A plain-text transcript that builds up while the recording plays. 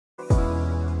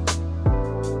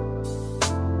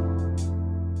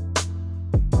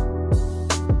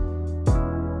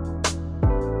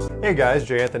Hey guys,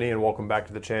 Jay Anthony and welcome back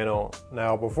to the channel.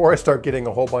 Now, before I start getting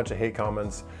a whole bunch of hate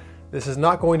comments, this is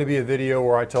not going to be a video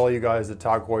where I tell you guys that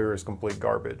Tag Heuer is complete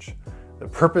garbage. The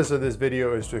purpose of this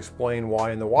video is to explain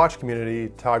why in the watch community,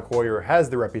 Tag Heuer has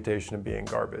the reputation of being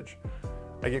garbage.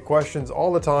 I get questions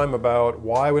all the time about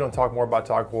why we don't talk more about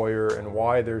Tag Heuer and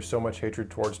why there's so much hatred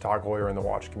towards Tag Heuer in the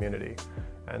watch community.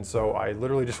 And so I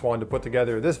literally just wanted to put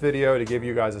together this video to give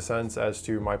you guys a sense as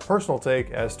to my personal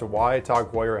take as to why Tag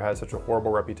Heuer has such a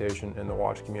horrible reputation in the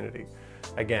watch community.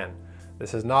 Again,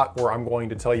 this is not where I'm going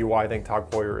to tell you why I think Tag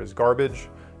Heuer is garbage.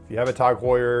 If you have a Tag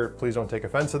Heuer, please don't take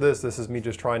offense to this. This is me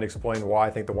just trying to explain why I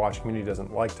think the watch community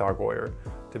doesn't like Tag Heuer.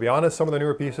 To be honest, some of the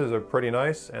newer pieces are pretty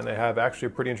nice and they have actually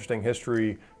a pretty interesting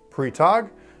history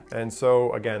pre-Tag. And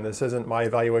so again, this isn't my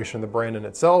evaluation of the brand in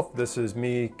itself. This is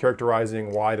me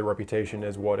characterizing why the reputation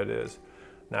is what it is.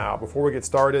 Now, before we get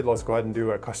started, let's go ahead and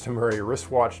do a customary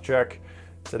wristwatch check.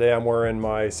 Today I'm wearing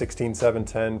my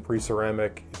 16710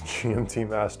 pre-ceramic GMT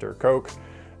Master Coke.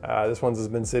 This one's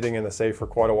been sitting in the safe for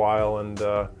quite a while and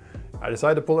I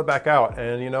decided to pull it back out.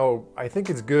 And you know, I think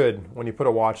it's good when you put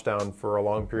a watch down for a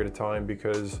long period of time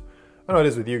because, I know it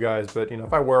is with you guys, but you know,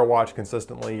 if I wear a watch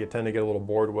consistently, you tend to get a little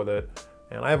bored with it.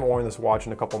 And I haven't worn this watch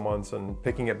in a couple months, and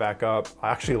picking it back up,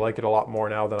 I actually like it a lot more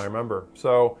now than I remember.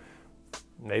 So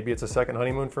maybe it's a second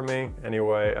honeymoon for me.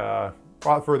 Anyway,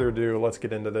 without further ado, let's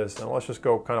get into this and let's just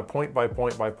go kind of point by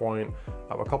point by point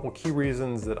of a couple key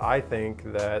reasons that I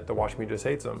think that the watch community just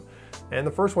hates them. And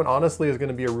the first one honestly is going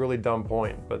to be a really dumb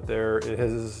point, but there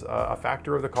is a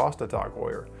factor of the cost of Tag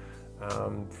Heuer.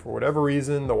 For whatever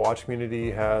reason, the watch community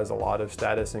has a lot of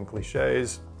status and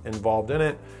cliches involved in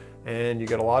it. And you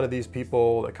get a lot of these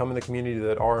people that come in the community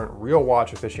that aren't real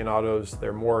watch aficionados.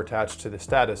 They're more attached to the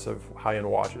status of high-end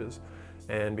watches.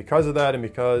 And because of that, and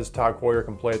because Tag Heuer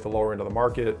can play at the lower end of the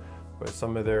market, with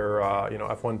some of their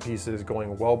F1 pieces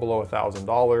going well below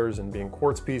 $1,000 and being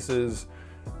quartz pieces,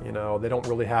 you know, they don't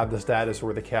really have the status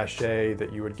or the cachet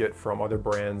that you would get from other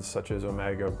brands such as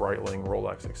Omega, Breitling,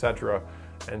 Rolex, etc.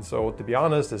 And so, to be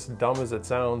honest, as dumb as it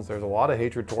sounds, there's a lot of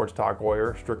hatred towards Tag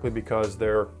Heuer strictly because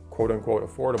they're quote-unquote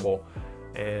affordable.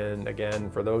 And again,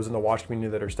 for those in the watch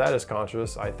community that are status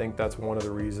conscious, I think that's one of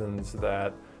the reasons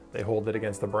that they hold it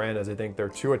against the brand, is they think they're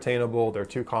too attainable, they're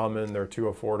too common, they're too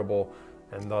affordable,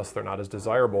 and thus they're not as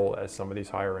desirable as some of these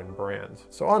higher end brands.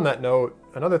 So on that note,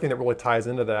 another thing that really ties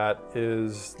into that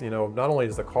is, you know, not only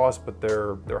is the cost, but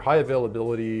their high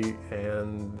availability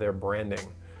and their branding.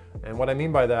 And what I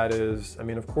mean by that is, I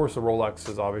mean, of course, the Rolex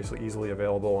is obviously easily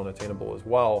available and attainable as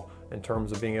well in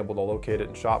terms of being able to locate it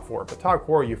and shop for it. But Tag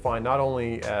Heuer you find not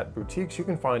only at boutiques, you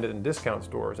can find it in discount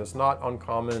stores. It's not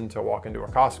uncommon to walk into a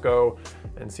Costco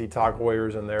and see Tag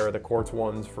Heuers in there, the quartz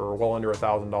ones for well under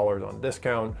 $1,000 on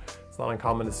discount. It's not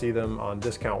uncommon to see them on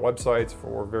discount websites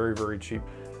for very, very cheap.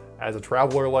 As a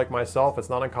traveler like myself, it's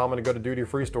not uncommon to go to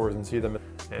duty-free stores and see them.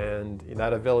 And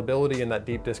that availability and that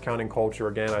deep discounting culture,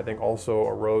 again, I think also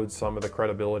erodes some of the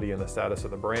credibility and the status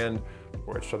of the brand,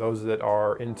 which for those that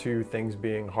are into things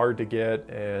being hard to get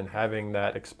and having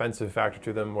that expensive factor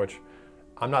to them, which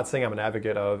I'm not saying I'm an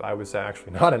advocate of, I would say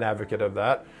actually not an advocate of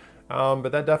that,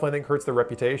 but that definitely I think hurts their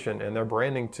reputation and their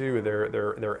branding too.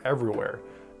 They're everywhere.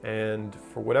 And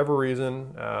for whatever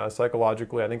reason,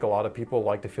 psychologically, I think a lot of people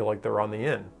like to feel like they're on the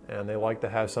in, and they like to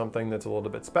have something that's a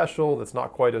little bit special, that's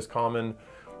not quite as common.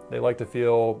 They like to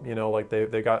feel, you know, like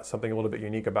they got something a little bit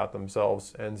unique about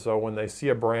themselves. And so when they see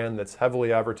a brand that's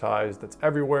heavily advertised, that's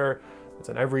everywhere, it's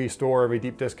in every store, every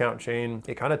deep discount chain,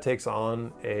 it kind of takes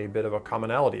on a bit of a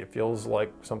commonality. It feels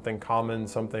like something common,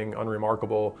 something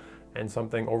unremarkable, and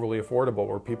something overly affordable,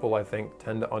 where people, I think,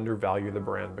 tend to undervalue the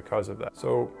brand because of that.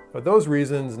 So for those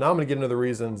reasons, now I'm gonna get into the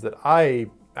reasons that I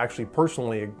actually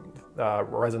personally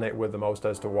resonate with the most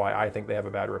as to why I think they have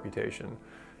a bad reputation.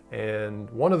 And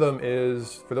one of them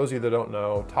is, for those of you that don't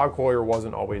know, Tag Heuer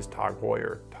wasn't always Tag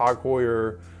Heuer. Tag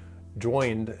Heuer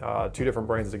joined two different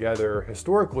brands together.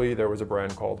 Historically, there was a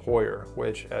brand called Heuer,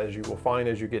 which, as you will find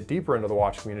as you get deeper into the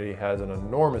watch community, has an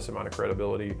enormous amount of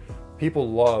credibility.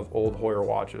 People love old Heuer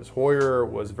watches. Heuer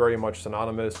was very much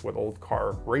synonymous with old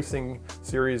car racing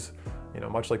series. You know,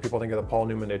 much like people think of the Paul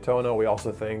Newman Daytona, we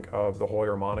also think of the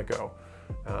Heuer Monaco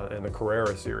and the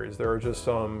Carrera series. There are just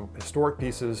some historic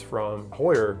pieces from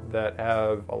Heuer that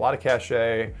have a lot of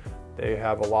cachet. They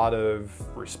have a lot of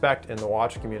respect in the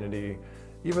watch community.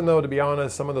 Even though, to be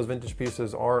honest, some of those vintage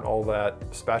pieces aren't all that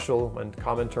special and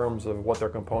common in terms of what their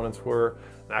components were.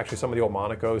 And actually, some of the old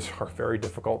Monacos are very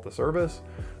difficult to service.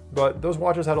 But those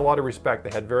watches had a lot of respect. They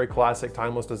had very classic,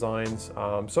 timeless designs,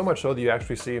 so much so that you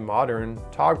actually see modern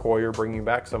Tag Heuer bringing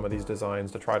back some of these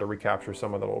designs to try to recapture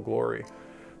some of that old glory.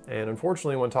 And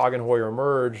unfortunately, when Tag Heuer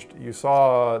merged, you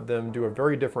saw them do a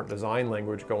very different design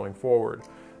language going forward.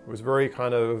 It was very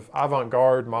kind of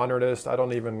avant-garde, modernist. I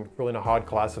don't even really know how I'd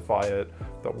classify it.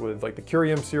 But with like the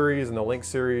Curium series and the Link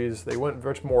series, they went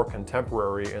much more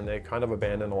contemporary and they kind of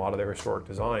abandoned a lot of their historic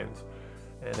designs.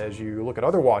 And as you look at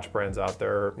other watch brands out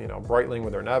there, you know, Breitling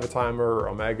with their Navitimer,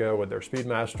 Omega with their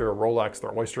Speedmaster, Rolex,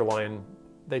 their Oyster line,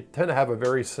 they tend to have a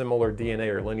very similar DNA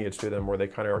or lineage to them where they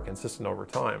kind of are consistent over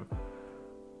time.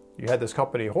 You had this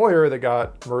company Heuer that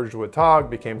got merged with Tag,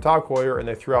 became Tag Heuer, and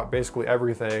they threw out basically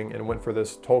everything and went for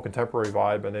this total contemporary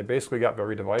vibe, and they basically got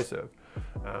very divisive.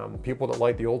 People that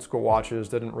liked the old school watches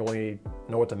didn't really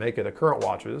know what to make of the current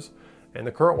watches, and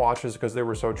the current watches, because they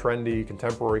were so trendy,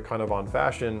 contemporary, kind of on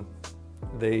fashion,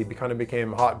 they kind of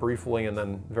became hot briefly and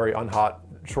then very unhot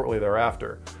shortly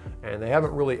thereafter. And they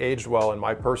haven't really aged well in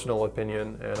my personal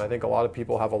opinion, and I think a lot of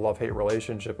people have a love-hate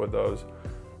relationship with those.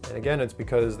 And again, it's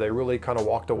because they really kind of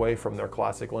walked away from their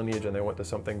classic lineage and they went to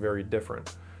something very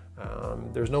different.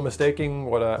 There's no mistaking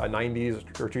what a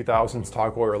 90s or 2000s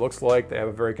Tag Heuer looks like. They have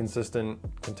a very consistent,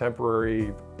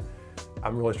 contemporary,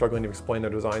 I'm really struggling to explain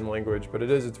their design language, but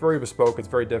it's very bespoke, it's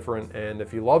very different, and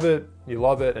if you love it,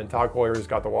 and Tag Heuer's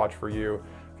got the watch for you.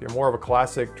 If you're more of a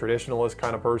classic, traditionalist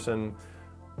kind of person,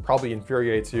 probably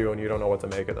infuriates you and you don't know what to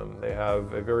make of them. They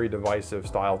have a very divisive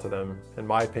style to them. In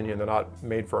my opinion, they're not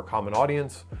made for a common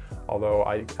audience, although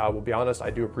I will be honest,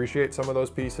 I do appreciate some of those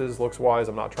pieces looks-wise.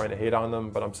 I'm not trying to hate on them,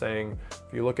 but I'm saying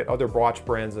if you look at other watch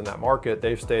brands in that market,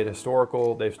 they've stayed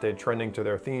historical, they've stayed trending to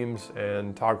their themes,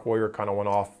 and Tag Heuer kind of went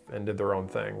off and did their own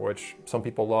thing, which some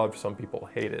people loved, some people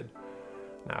hated.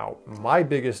 Now, my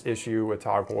biggest issue with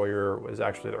Tag Heuer was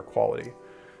actually their quality.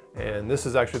 And this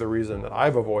is actually the reason that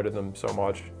I've avoided them so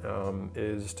much,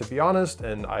 is to be honest,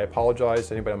 and I apologize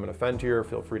to anybody I'm gonna offend here,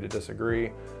 feel free to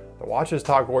disagree. The watches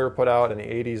Tag Heuer put out in the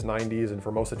 80s, 90s, and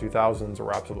for most of the 2000s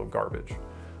were absolute garbage.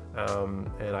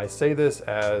 And I say this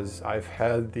as I've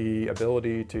had the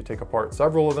ability to take apart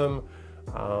several of them.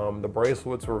 The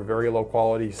bracelets were very low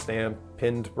quality, stamped,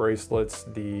 pinned bracelets.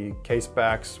 The case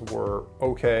backs were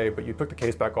okay, but you took the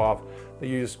case back off. They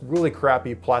used really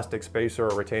crappy plastic spacer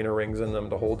or retainer rings in them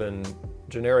to hold in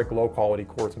generic low quality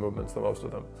quartz movements, the most of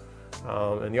them.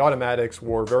 And the automatics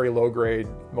were very low grade.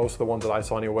 Most of the ones that I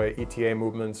saw anyway, ETA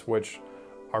movements, which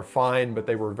are fine, but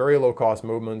they were very low cost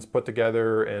movements put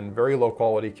together in very low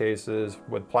quality cases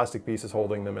with plastic pieces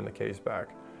holding them in the case back.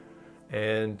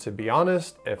 And to be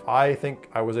honest, if I think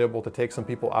I was able to take some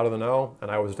people out of the know and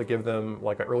I was to give them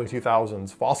like an early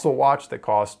 2000s fossil watch that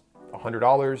cost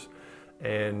 $100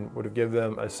 and would have given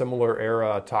them a similar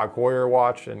era Tag Heuer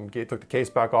watch and took the case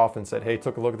back off and said, hey,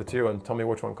 took a look at the two and tell me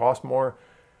which one cost more,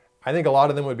 I think a lot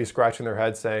of them would be scratching their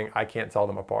heads saying, I can't tell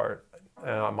them apart.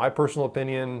 My personal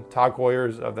opinion, Tag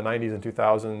Heuers of the 90s and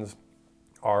 2000s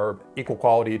are equal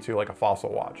quality to like a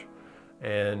fossil watch.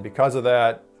 And because of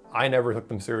that, I never took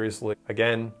them seriously.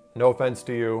 Again, no offense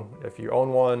to you. If you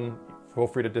own one, feel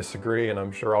free to disagree, and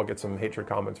I'm sure I'll get some hatred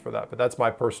comments for that, but that's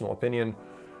my personal opinion.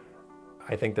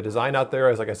 I think the design out there,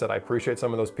 as like I said, I appreciate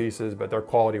some of those pieces, but their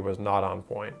quality was not on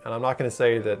point. And I'm not gonna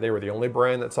say that they were the only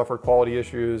brand that suffered quality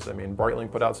issues. I mean,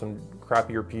 Breitling put out some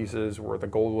crappier pieces where the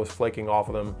gold was flaking off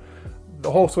of them. The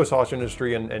whole Swiss watch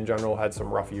industry in general had some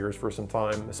rough years for some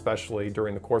time, especially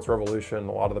during the quartz revolution.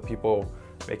 A lot of the people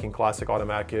making classic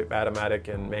automatic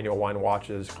and manual wind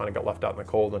watches kind of got left out in the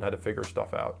cold and had to figure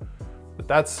stuff out. But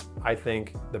that's, I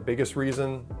think, the biggest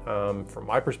reason, from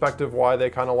my perspective, why they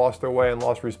kind of lost their way and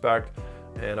lost respect.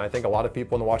 And I think a lot of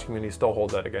people in the watch community still hold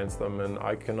that against them, and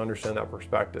I can understand that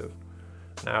perspective.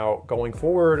 Now, going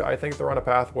forward, I think they're on a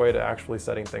pathway to actually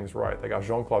setting things right. They got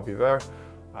Jean-Claude Biver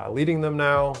leading them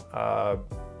now.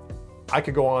 I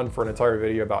could go on for an entire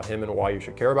video about him and why you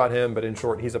should care about him, but in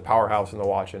short, he's a powerhouse in the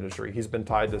watch industry. He's been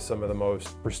tied to some of the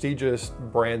most prestigious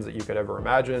brands that you could ever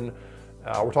imagine.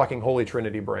 We're talking Holy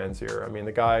Trinity brands here. I mean,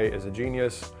 the guy is a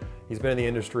genius. He's been in the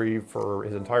industry for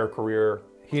his entire career.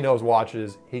 He knows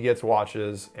watches, he gets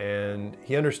watches, and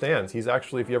he understands. He's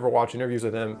actually, if you ever watch interviews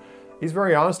with him, he's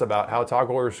very honest about how Tag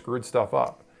Heuer screwed stuff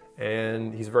up.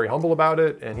 And he's very humble about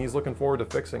it, and he's looking forward to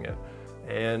fixing it.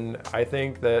 And I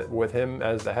think that with him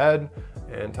as the head,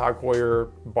 and Tag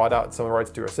Heuer bought out some of the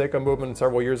rights to a Seiko movement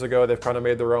several years ago, they've kind of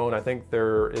made their own. I think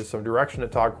there is some direction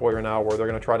at Tag Heuer now where they're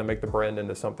going to try to make the brand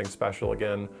into something special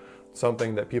again,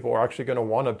 something that people are actually going to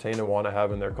want to obtain and want to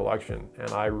have in their collection. And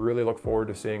I really look forward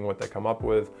to seeing what they come up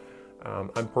with.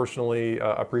 I'm personally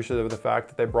appreciative of the fact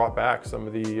that they brought back some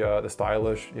of the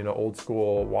stylish, old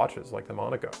school watches like the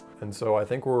Monaco. And so I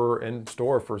think we're in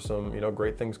store for some,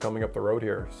 great things coming up the road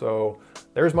here. So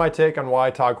there's my take on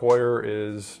why Tag Heuer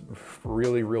is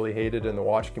really, really hated in the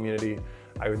watch community.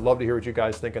 I would love to hear what you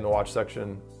guys think in the watch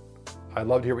section. I'd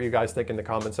love to hear what you guys think in the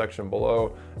comment section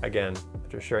below. Again,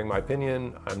 just sharing my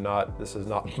opinion. This is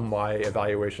not my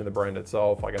evaluation of the brand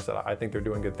itself. Like I said, I think they're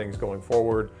doing good things going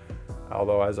forward.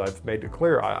 Although, as I've made it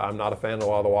clear, I'm not a fan of a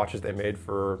lot of the watches they made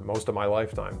for most of my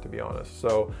lifetime, to be honest.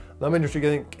 So let me know what you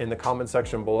think in the comment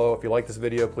section below. If you like this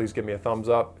video, please give me a thumbs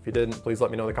up. If you didn't, please let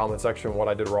me know in the comment section what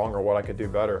I did wrong or what I could do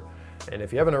better. And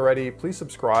if you haven't already, please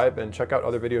subscribe and check out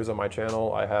other videos on my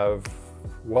channel. I have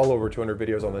well over 200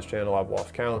 videos on this channel. I've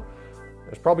lost count.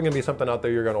 There's probably gonna be something out there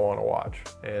you're gonna wanna watch.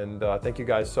 And thank you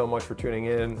guys so much for tuning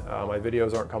in. My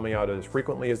videos aren't coming out as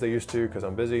frequently as they used to because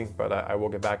I'm busy, but I will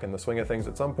get back in the swing of things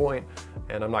at some point,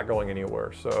 and I'm not going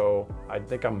anywhere. So I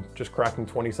think I'm just cracking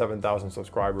 27,000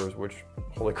 subscribers, which,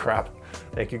 holy crap.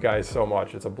 Thank you guys so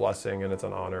much. It's a blessing and it's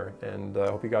an honor. And I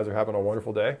hope you guys are having a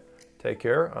wonderful day. Take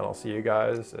care, and I'll see you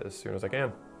guys as soon as I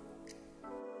can.